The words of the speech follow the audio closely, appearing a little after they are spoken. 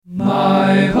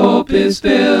My hope is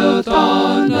built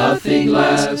on nothing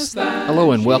less than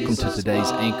Hello and welcome to today's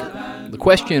Anchor. The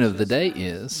question of the day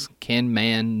is, can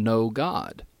man know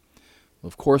God?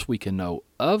 Of course we can know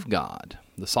of God.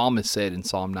 The psalmist said in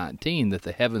Psalm 19 that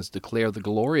the heavens declare the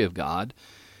glory of God,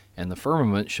 and the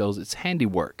firmament shows its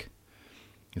handiwork.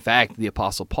 In fact, the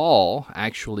Apostle Paul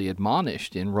actually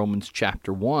admonished in Romans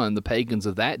chapter 1 the pagans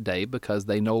of that day because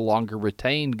they no longer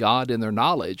retained God in their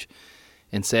knowledge,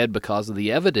 and said because of the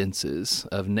evidences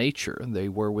of nature they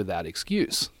were without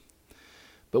excuse.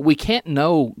 But we can't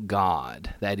know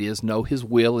God, that is, know His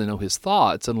will and know His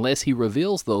thoughts, unless He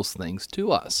reveals those things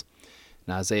to us.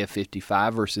 In Isaiah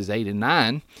 55, verses 8 and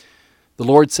 9, the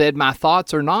Lord said, "My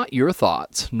thoughts are not your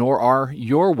thoughts, nor are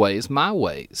your ways my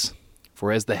ways.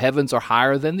 For as the heavens are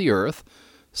higher than the earth,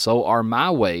 so are my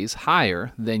ways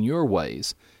higher than your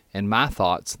ways, and my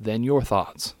thoughts than your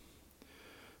thoughts."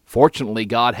 Fortunately,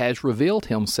 God has revealed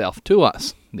Himself to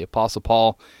us. The Apostle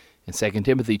Paul in 2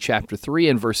 Timothy chapter 3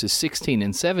 and verses 16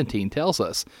 and 17 tells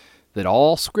us that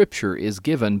all Scripture is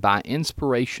given by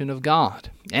inspiration of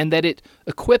God, and that it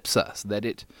equips us, that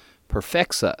it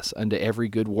perfects us unto every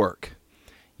good work.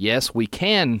 Yes, we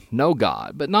can know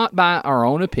God, but not by our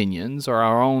own opinions or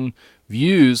our own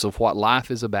views of what life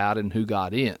is about and who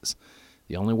God is.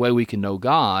 The only way we can know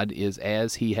God is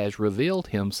as He has revealed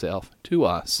Himself to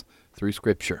us through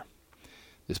Scripture.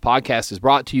 This podcast is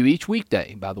brought to you each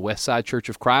weekday by the Westside Church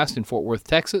of Christ in Fort Worth,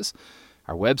 Texas.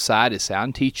 Our website is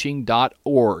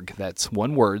soundteaching.org. That's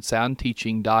one word,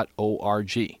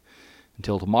 soundteaching.org.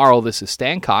 Until tomorrow, this is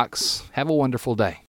Stan Cox. Have a wonderful day.